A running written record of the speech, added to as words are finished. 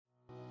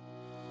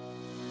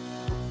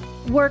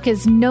Work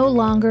is no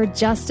longer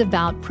just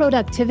about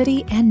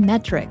productivity and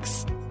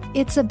metrics.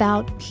 It's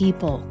about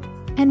people.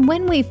 And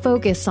when we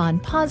focus on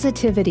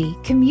positivity,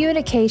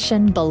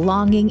 communication,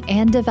 belonging,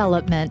 and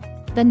development,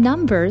 the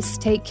numbers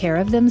take care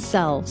of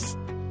themselves.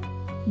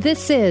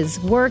 This is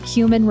Work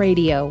Human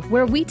Radio,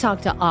 where we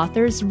talk to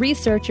authors,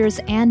 researchers,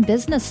 and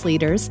business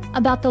leaders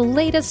about the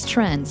latest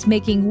trends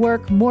making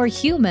work more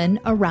human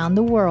around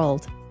the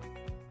world.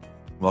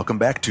 Welcome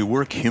back to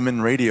Work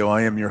Human Radio.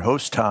 I am your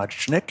host, Todd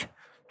Schnick,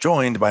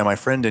 joined by my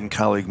friend and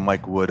colleague,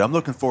 Mike Wood. I'm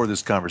looking forward to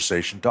this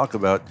conversation, talk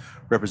about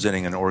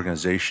representing an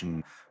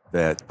organization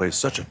that plays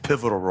such a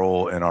pivotal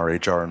role in our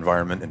HR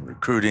environment and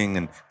recruiting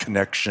and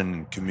connection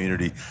and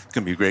community. It's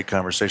going to be a great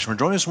conversation. We're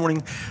joined this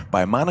morning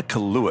by Monica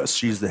Lewis.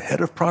 She's the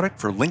head of product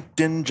for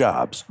LinkedIn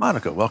Jobs.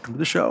 Monica, welcome to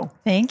the show.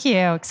 Thank you.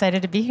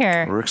 Excited to be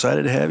here. We're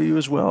excited to have you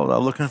as well.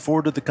 I'm looking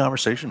forward to the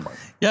conversation, Mike.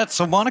 Yeah,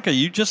 so Monica,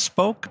 you just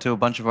spoke to a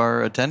bunch of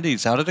our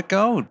attendees. How did it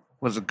go?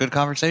 Was it a good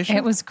conversation?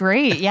 It was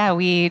great. Yeah,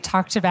 we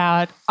talked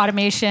about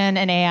automation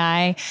and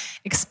AI,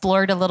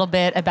 explored a little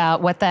bit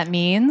about what that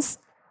means.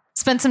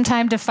 Spent some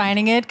time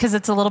defining it because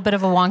it's a little bit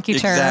of a wonky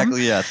term.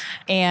 Exactly, yes.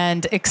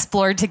 And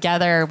explored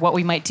together what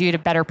we might do to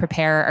better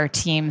prepare our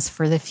teams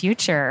for the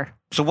future.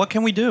 So what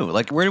can we do?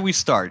 Like, where do we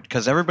start?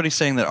 Because everybody's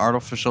saying that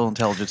artificial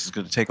intelligence is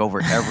going to take over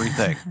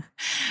everything.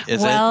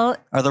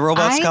 Are the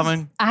robots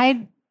coming?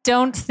 I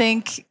don't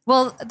think,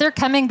 they're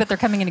coming, but they're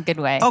coming in a good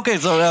way. Okay,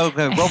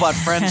 robot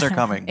friends are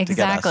coming.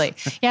 Exactly. To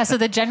get us. Yeah, so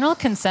the general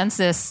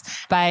consensus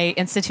by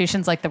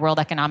institutions like the World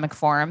Economic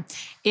Forum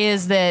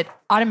is that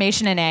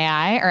automation and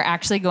AI are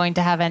actually going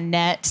to have a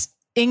net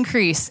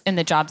increase in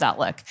the jobs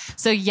outlook.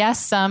 So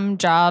yes, some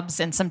jobs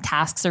and some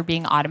tasks are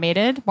being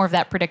automated, more of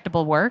that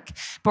predictable work,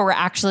 but we're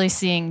actually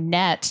seeing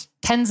net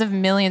tens of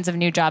millions of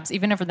new jobs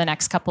even over the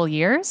next couple of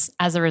years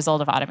as a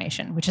result of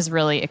automation, which is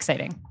really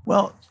exciting.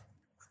 Well,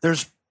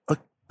 there's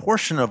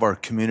portion of our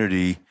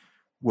community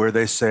where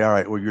they say, all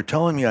right, well, you're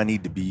telling me I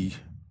need to be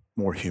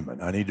more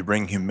human. I need to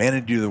bring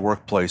humanity to the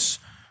workplace.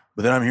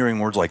 But then I'm hearing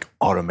words like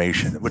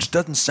automation, which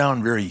doesn't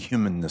sound very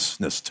humanness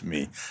to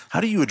me. How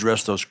do you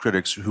address those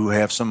critics who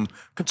have some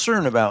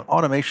concern about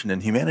automation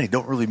and humanity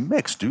don't really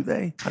mix, do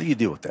they? How do you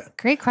deal with that?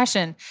 Great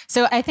question.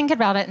 So I think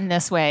about it in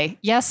this way.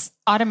 Yes,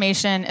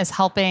 automation is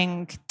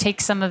helping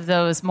take some of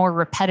those more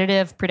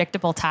repetitive,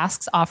 predictable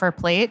tasks off our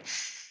plate.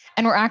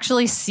 And we're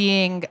actually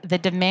seeing the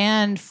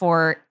demand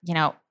for,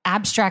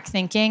 abstract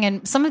thinking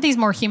and some of these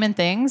more human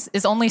things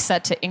is only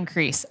set to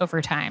increase over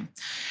time.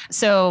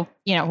 So,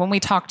 when we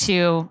talk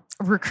to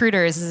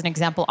recruiters as an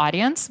example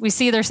audience, we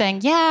see they're saying,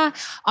 yeah,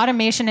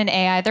 automation and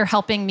AI, they're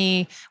helping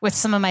me with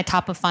some of my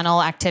top of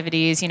funnel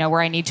activities,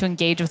 where I need to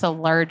engage with a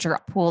larger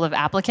pool of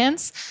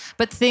applicants.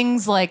 But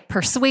things like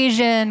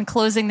persuasion,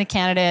 closing the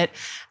candidate,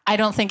 I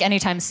don't think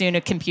anytime soon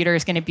a computer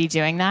is going to be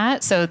doing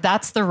that. So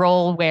that's the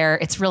role where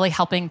it's really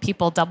helping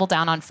people double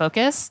down on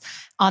focus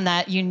on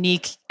that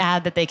unique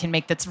ad that they can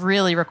make that's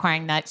really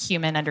requiring that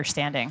human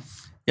understanding.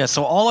 Yeah,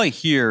 so all I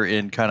hear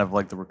in kind of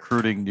like the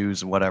recruiting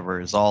news and whatever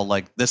is all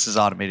like, this is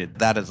automated,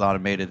 that is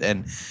automated.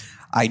 And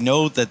I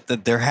know that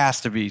there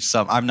has to be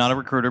some, I'm not a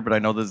recruiter, but I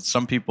know that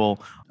some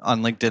people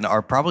on LinkedIn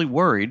are probably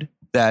worried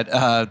that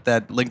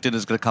that LinkedIn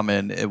is going to come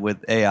in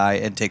with AI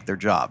and take their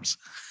jobs.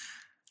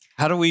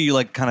 How do we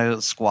kind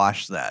of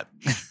squash that?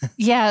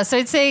 Yeah, so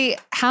I'd say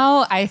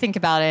how I think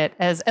about it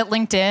is at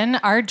LinkedIn,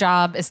 our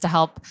job is to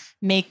help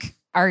make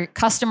our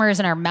customers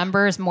and our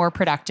members more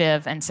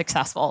productive and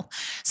successful.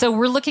 So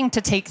we're looking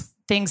to take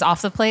things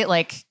off the plate,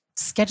 like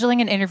scheduling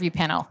an interview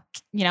panel.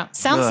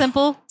 Sounds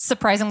simple,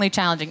 surprisingly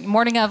challenging.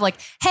 Morning of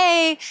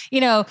hey,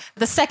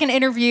 the second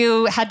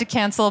interview had to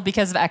cancel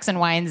because of X and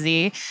Y and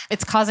Z.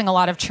 It's causing a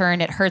lot of churn.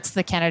 It hurts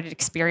the candidate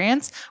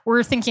experience.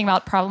 We're thinking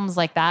about problems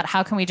like that.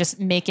 How can we just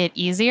make it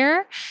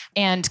easier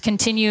and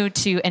continue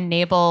to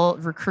enable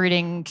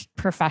recruiting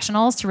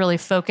professionals to really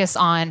focus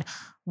on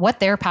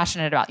what they're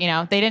passionate about?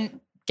 They didn't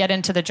get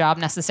into the job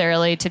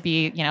necessarily to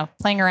be,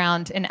 playing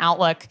around in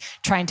Outlook,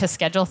 trying to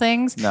schedule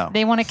things. No.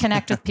 They want to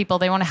connect with people.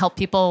 They want to help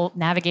people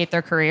navigate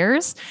their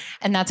careers.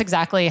 And that's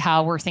exactly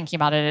how we're thinking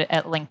about it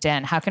at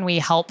LinkedIn. How can we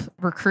help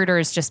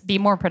recruiters just be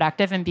more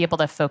productive and be able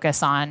to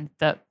focus on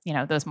the,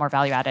 those more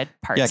value-added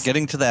parts? Yeah,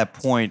 getting to that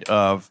point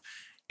of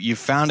you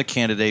found a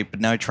candidate, but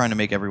now you're trying to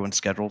make everyone's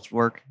schedules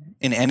work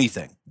in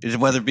anything,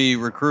 whether it be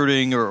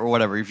recruiting or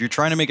whatever. If you're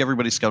trying to make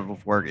everybody's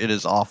schedules work, it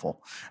is awful.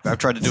 I've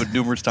tried to do it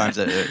numerous times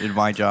in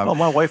my job. Well,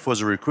 my wife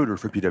was a recruiter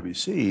for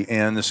PwC,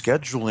 and the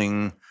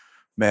scheduling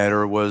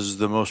matter was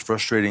the most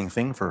frustrating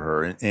thing for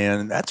her.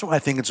 And that's why I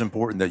think it's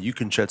important that you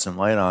can shed some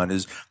light on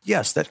is,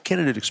 yes, that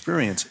candidate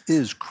experience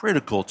is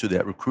critical to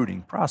that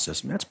recruiting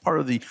process. And that's part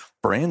of the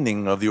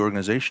branding of the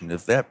organization.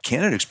 If that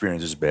candidate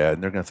experience is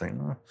bad, they're going to think,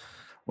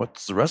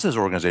 what's the rest of this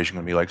organization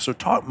going to be like? So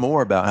talk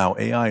more about how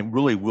AI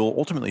really will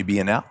ultimately be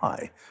an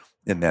ally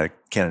in that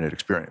candidate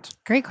experience.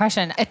 Great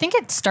question. I think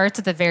it starts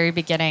at the very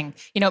beginning.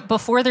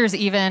 Before there's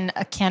even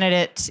a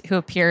candidate who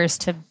appears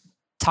to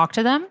talk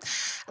to them,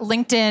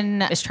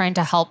 LinkedIn is trying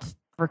to help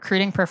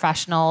recruiting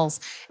professionals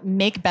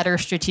make better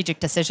strategic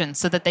decisions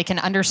so that they can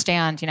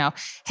understand,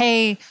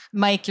 hey,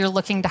 Mike, you're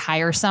looking to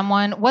hire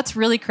someone. What's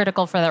really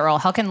critical for that role?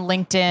 How can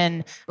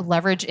LinkedIn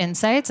leverage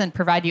insights and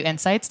provide you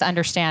insights to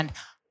understand,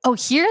 oh,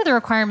 here are the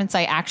requirements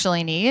I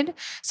actually need,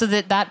 so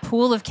that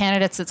pool of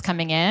candidates that's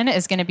coming in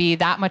is going to be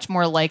that much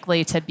more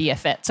likely to be a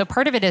fit. So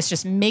part of it is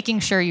just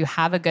making sure you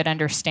have a good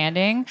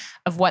understanding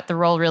of what the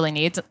role really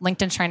needs.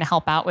 LinkedIn's trying to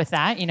help out with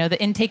that,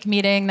 the intake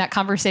meeting, that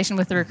conversation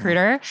with the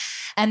recruiter.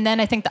 And then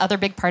I think the other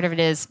big part of it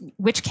is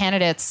which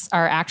candidates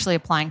are actually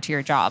applying to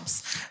your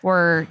jobs.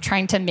 We're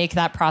trying to make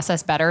that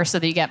process better so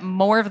that you get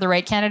more of the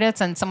right candidates,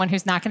 and someone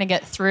who's not going to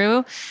get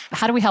through,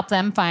 how do we help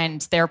them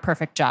find their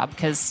perfect job?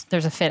 Because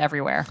there's a fit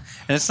everywhere.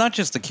 And it's not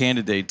just the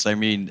candidates. I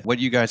mean, what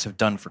you guys have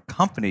done for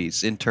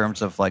companies in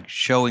terms of like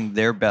showing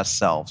their best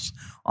selves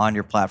on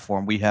your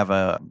platform. We have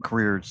a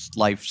careers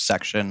life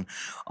section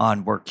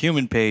on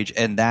WorkHuman page,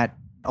 and that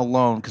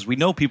alone, because we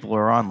know people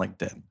are on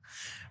LinkedIn,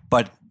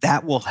 but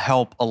that will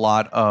help a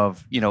lot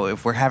of,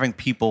 if we're having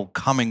people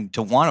coming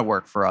to want to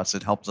work for us,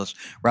 it helps us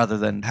rather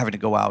than having to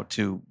go out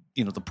to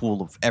the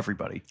pool of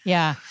everybody.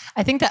 Yeah.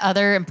 I think the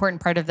other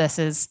important part of this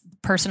is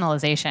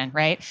personalization,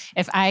 right?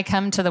 If I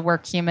come to the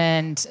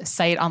WorkHuman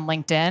site on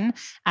LinkedIn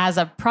as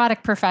a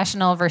product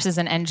professional versus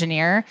an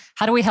engineer,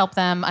 how do we help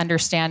them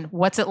understand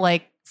what's it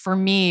like for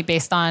me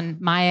based on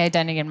my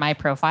identity and my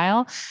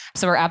profile?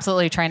 So we're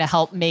absolutely trying to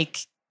help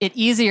make it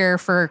easier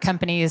for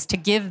companies to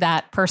give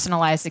that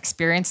personalized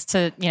experience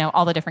to,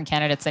 all the different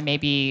candidates that may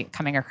be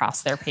coming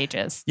across their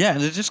pages. Yeah,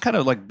 and it just kind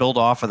of like build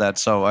off of that.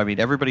 So, I mean,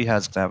 everybody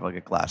has to have like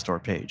a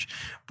Glassdoor page.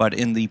 But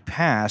in the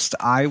past,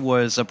 I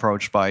was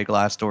approached by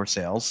Glassdoor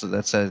sales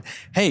that said,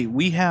 hey,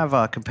 we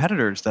have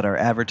competitors that are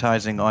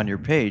advertising on your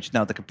page.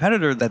 Now, the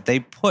competitor that they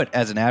put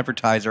as an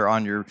advertiser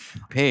on your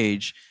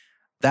page,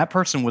 that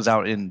person was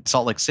out in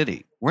Salt Lake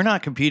City. We're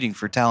not competing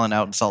for talent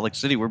out in Salt Lake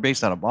City. We're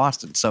based out of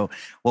Boston. So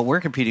what we're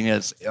competing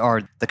as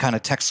are the kind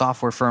of tech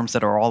software firms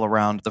that are all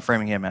around the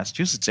Framingham,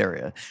 Massachusetts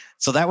area.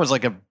 So that was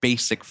like a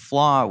basic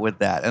flaw with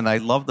that. And I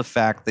love the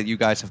fact that you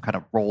guys have kind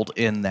of rolled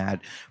in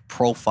that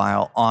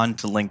profile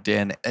onto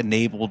LinkedIn,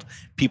 enabled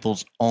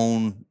people's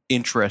own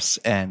interests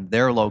and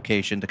their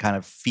location to kind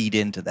of feed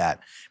into that,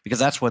 because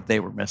that's what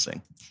they were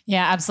missing.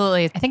 Yeah,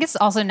 absolutely. I think it's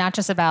also not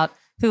just about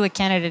who a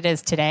candidate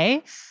is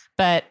today,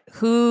 but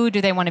who do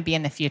they want to be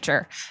in the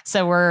future?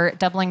 So we're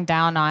doubling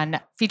down on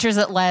features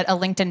that let a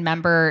LinkedIn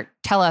member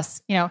tell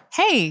us,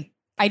 hey,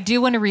 I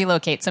do want to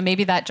relocate. So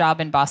maybe that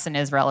job in Boston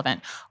is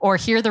relevant. Or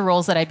here are the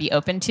roles that I'd be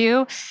open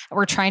to.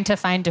 We're trying to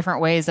find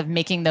different ways of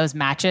making those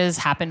matches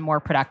happen more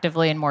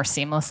productively and more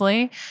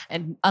seamlessly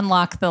and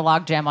unlock the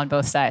logjam on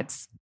both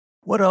sides.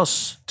 What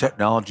else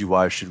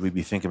technology-wise should we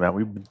be thinking about?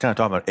 We've been kind of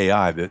talking about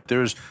AI, but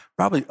there's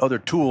probably other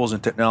tools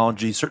and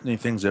technology, certainly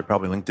things that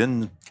probably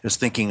LinkedIn is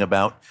thinking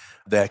about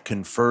that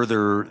can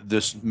further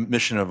this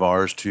mission of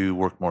ours to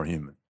work more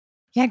human.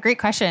 Yeah, great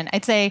question.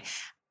 I'd say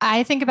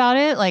I think about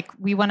it like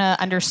we want to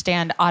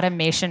understand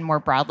automation more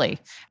broadly.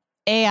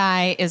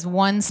 AI is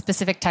one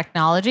specific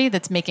technology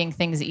that's making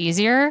things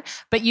easier,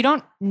 but you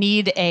don't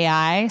need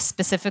AI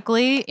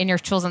specifically in your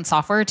tools and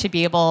software to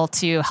be able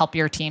to help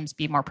your teams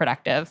be more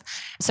productive.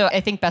 So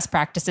I think best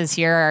practices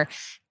here are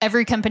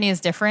every company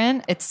is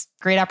different. It's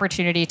a great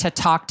opportunity to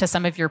talk to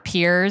some of your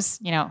peers,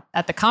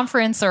 at the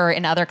conference or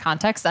in other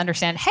contexts to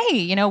understand,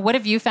 hey, what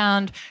have you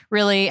found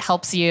really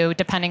helps you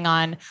depending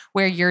on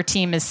where your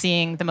team is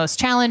seeing the most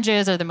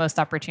challenges or the most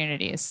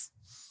opportunities.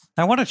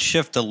 I want to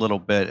shift a little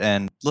bit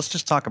and let's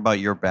just talk about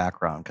your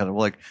background. Kind of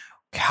like,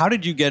 how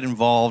did you get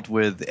involved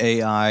with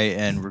AI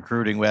and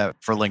recruiting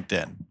for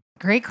LinkedIn?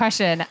 Great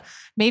question.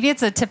 Maybe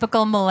it's a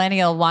typical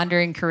millennial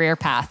wandering career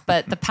path,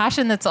 but the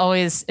passion that's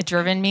always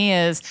driven me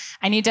is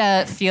I need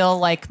to feel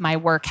like my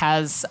work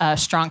has a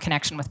strong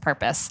connection with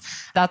purpose.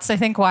 That's, I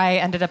think, why I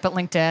ended up at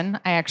LinkedIn.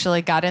 I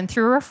actually got in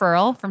through a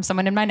referral from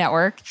someone in my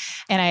network,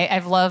 and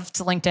I've loved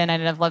LinkedIn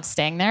and I've loved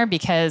staying there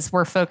because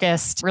we're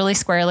focused really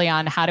squarely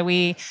on how do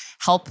we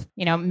help,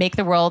 make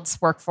the world's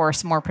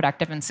workforce more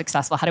productive and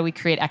successful? How do we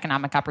create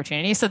economic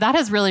opportunity? So that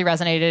has really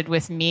resonated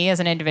with me as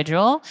an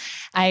individual.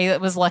 I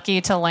was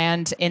lucky to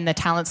land in the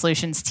talent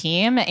solutions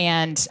team.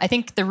 And I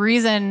think the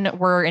reason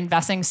we're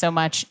investing so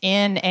much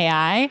in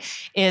AI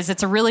is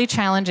it's a really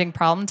challenging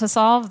problem to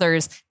solve.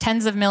 There's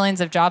tens of millions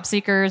of job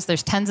seekers.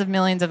 There's tens of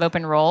millions of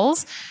open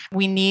roles.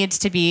 We need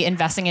to be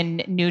investing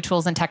in new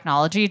tools and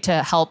technology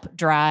to help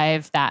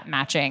drive that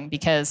matching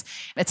because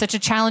it's such a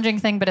challenging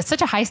thing, but it's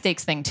such a high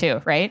stakes thing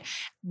too, right?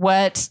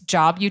 What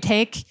job you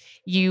take,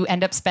 you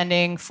end up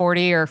spending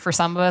 40 or for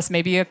some of us,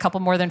 maybe a couple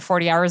more than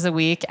 40 hours a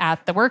week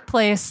at the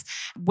workplace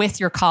with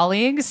your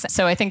colleagues.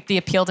 So I think the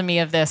appeal to me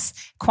of this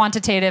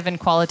quantitative and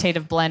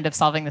qualitative blend of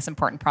solving this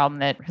important problem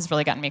that has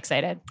really gotten me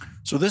excited.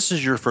 So this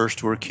is your first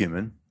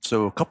WorkHuman.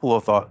 So a couple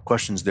of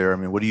questions there. I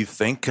mean, what do you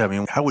think? I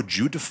mean, how would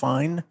you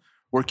define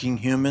working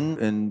human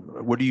and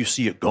where do you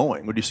see it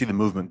going? Where do you see the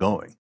movement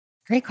going?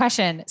 Great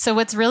question. So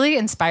what's really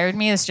inspired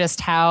me is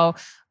just how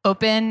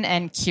open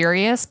and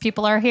curious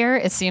people are here.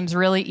 It seems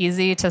really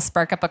easy to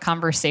spark up a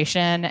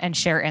conversation and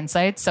share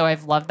insights. So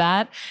I've loved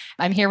that.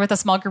 I'm here with a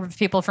small group of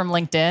people from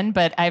LinkedIn,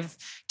 but I've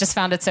just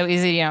found it so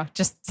easy,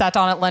 just sat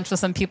down at lunch with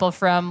some people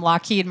from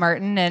Lockheed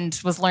Martin and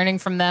was learning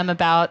from them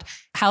about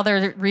how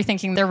they're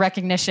rethinking their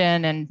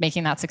recognition and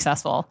making that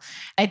successful.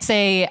 I'd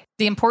say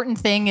the important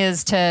thing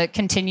is to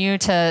continue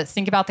to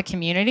think about the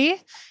community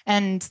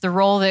and the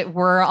role that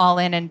we're all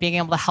in and being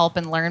able to help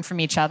and learn from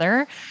each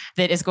other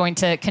that is going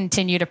to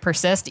continue to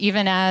persist,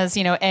 even as,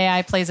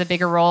 AI plays a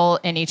bigger role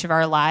in each of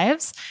our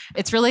lives.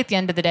 It's really at the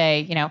end of the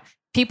day,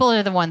 people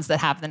are the ones that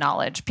have the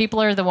knowledge.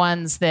 People are the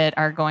ones that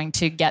are going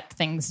to get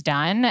things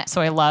done.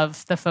 So I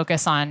love the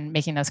focus on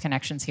making those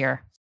connections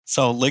here.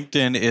 So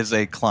LinkedIn is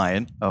a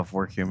client of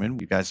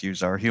WorkHuman. You guys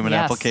use our human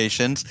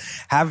applications.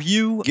 Have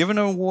you given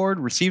an award,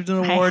 received an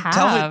award?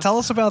 Tell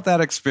us about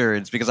that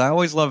experience, because I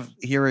always love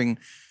hearing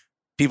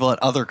people at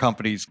other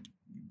companies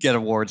get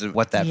awards and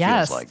what that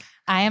feels like.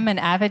 I am an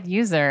avid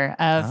user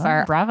of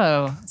our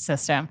Bravo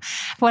system.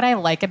 What I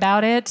like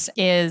about it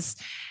is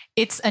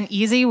it's an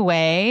easy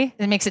way.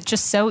 It makes it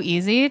just so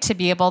easy to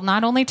be able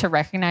not only to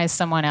recognize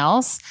someone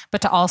else,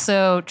 but to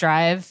also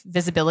drive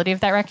visibility of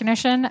that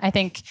recognition, I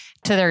think,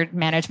 to their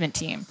management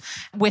team.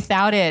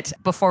 Without it,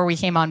 before we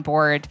came on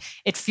board,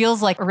 it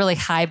feels like a really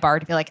high bar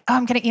to be like, oh,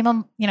 I'm going to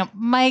email,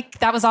 Mike,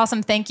 that was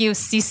awesome. Thank you.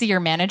 CC your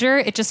manager.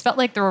 It just felt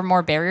like there were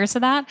more barriers to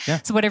that.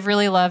 Yeah. So what I've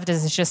really loved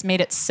is it's just made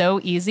it so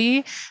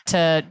easy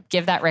to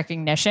give that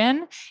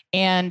recognition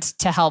and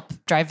to help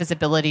drive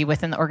visibility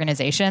within the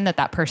organization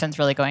that person's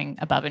really going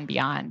above and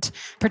beyond.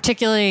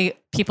 Particularly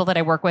people that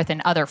I work with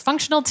in other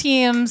functional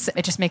teams,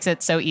 it just makes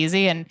it so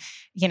easy. And,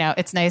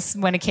 it's nice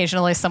when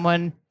occasionally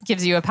someone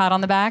gives you a pat on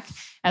the back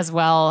as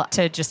well,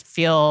 to just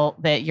feel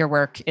that your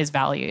work is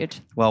valued.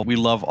 Well, we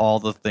love all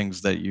the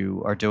things that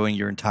you are doing.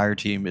 Your entire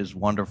team is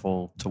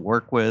wonderful to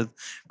work with.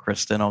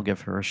 Kristen, I'll give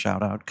her a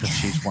shout out because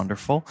she's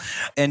wonderful.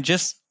 And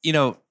just,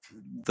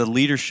 the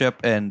leadership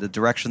and the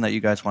direction that you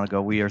guys want to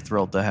go, we are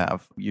thrilled to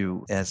have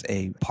you as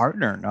a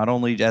partner, not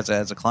only as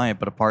a client,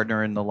 but a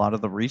partner in a lot of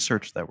the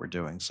research that we're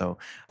doing. So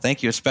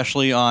thank you,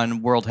 especially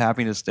on World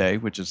Happiness Day,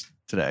 which is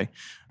today.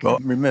 Well,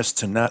 I'm remiss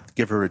to not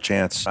give her a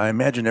chance. I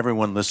imagine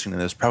everyone listening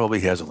to this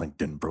probably has a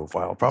LinkedIn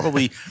profile,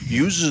 probably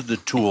uses the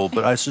tool,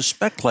 but I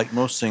suspect, like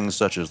most things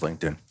such as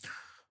LinkedIn,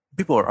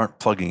 people aren't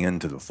plugging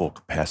into the full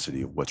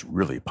capacity of what's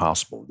really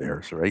possible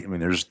there. So, right? I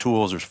mean, there's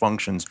tools, there's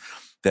functions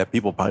that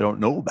people probably don't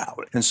know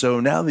about. And so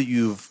now that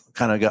you've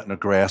kind of gotten a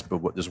grasp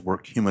of what this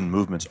WorkHuman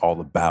movement's all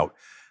about,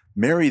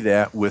 marry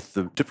that with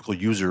the typical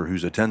user who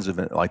attends an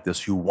event like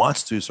this, who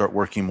wants to start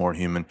working more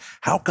human.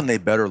 How can they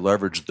better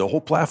leverage the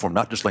whole platform,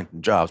 not just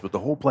LinkedIn Jobs, but the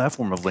whole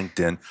platform of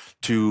LinkedIn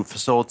to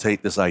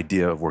facilitate this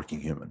idea of working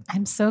human?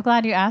 I'm so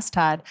glad you asked,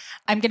 Todd.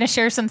 I'm going to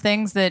share some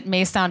things that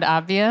may sound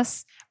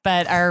obvious,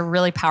 but are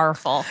really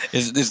powerful.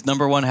 Is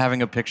number one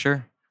having a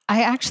picture?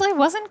 I actually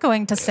wasn't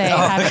going to say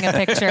having a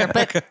picture,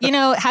 but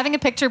having a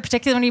picture,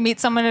 particularly when you meet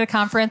someone at a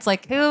conference,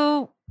 like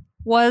who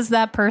was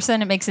that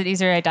person? It makes it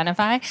easier to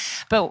identify.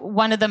 But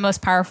one of the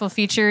most powerful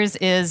features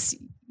is,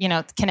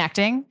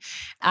 connecting.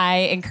 I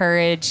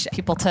encourage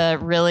people to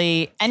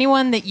really,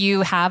 anyone that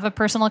you have a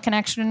personal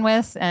connection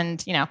with,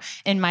 and,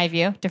 in my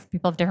view, different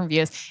people have different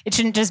views. It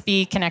shouldn't just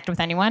be connect with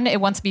anyone.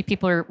 It wants to be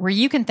people where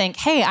you can think,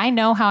 hey, I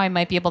know how I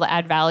might be able to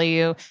add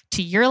value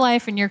to your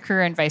life and your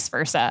career and vice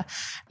versa.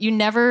 You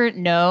never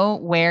know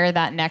where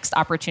that next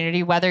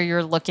opportunity, whether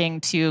you're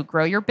looking to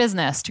grow your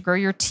business, to grow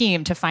your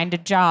team, to find a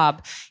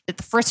job.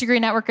 The first degree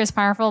network is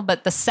powerful,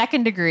 but the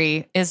second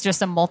degree is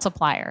just a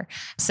multiplier.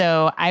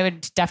 So I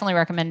would definitely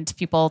recommend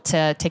people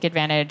to take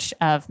advantage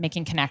of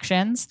making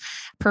connections,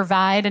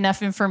 provide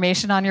enough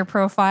information on your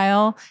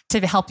profile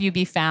to help you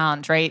be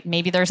found, right?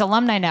 Maybe there's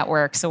alumni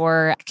networks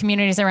or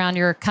communities around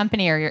your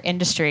company or your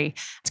industry.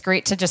 It's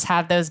great to just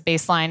have those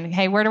baseline,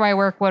 hey, where do I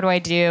work? What do I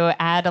do?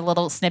 Add a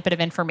little snippet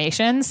of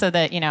information so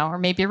that, or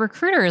maybe a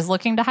recruiter is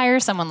looking to hire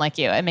someone like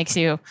you. It makes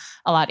you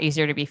a lot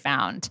easier to be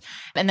found.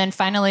 And then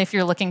finally, if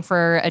you're looking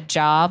for a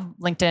job,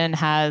 LinkedIn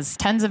has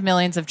tens of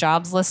millions of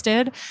jobs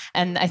listed.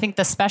 And I think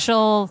the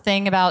special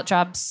thing about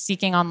job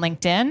seeking on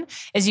LinkedIn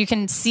is you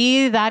can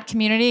see that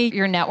community,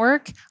 your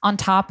network, on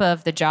top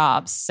of the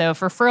jobs. So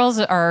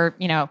referrals are,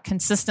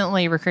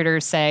 consistently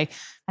recruiters say,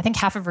 I think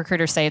half of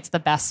recruiters say it's the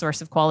best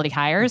source of quality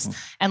hires.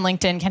 Mm-hmm. And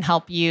LinkedIn can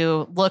help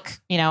you look,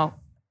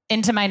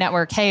 into my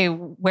network. Hey,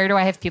 where do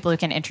I have people who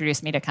can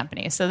introduce me to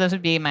companies? So those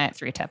would be my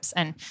 3 tips.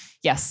 And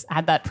yes,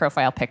 add that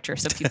profile picture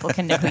so people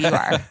can know who you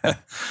are.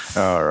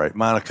 All right.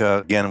 Monica,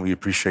 again, we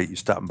appreciate you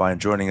stopping by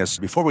and joining us.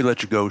 Before we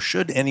let you go,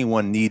 should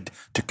anyone need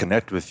to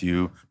connect with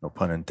you, no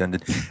pun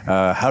intended,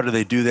 how do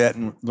they do that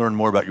and learn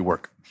more about your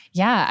work?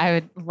 Yeah, I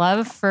would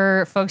love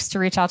for folks to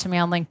reach out to me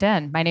on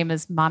LinkedIn. My name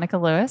is Monica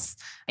Lewis,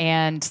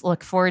 and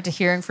look forward to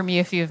hearing from you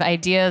if you have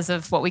ideas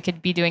of what we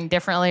could be doing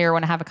differently or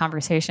want to have a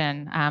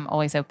conversation. I'm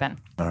always open.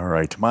 All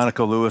right.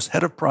 Monica Lewis,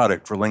 Head of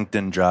Product for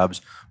LinkedIn Jobs.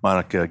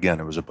 Monica,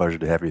 again, it was a pleasure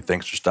to have you.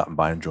 Thanks for stopping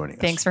by and joining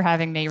us. Thanks for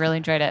having me. Really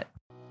enjoyed it.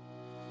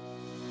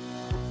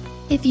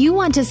 If you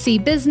want to see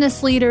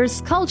business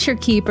leaders, culture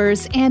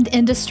keepers, and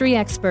industry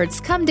experts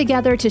come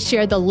together to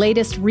share the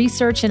latest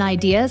research and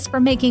ideas for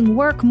making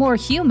work more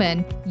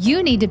human,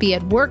 you need to be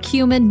at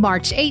WorkHuman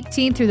March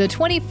 18th through the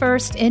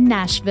 21st in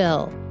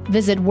Nashville.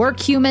 Visit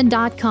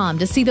workhuman.com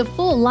to see the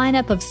full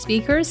lineup of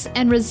speakers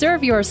and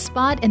reserve your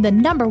spot in the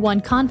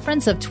 #1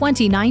 conference of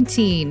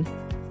 2019.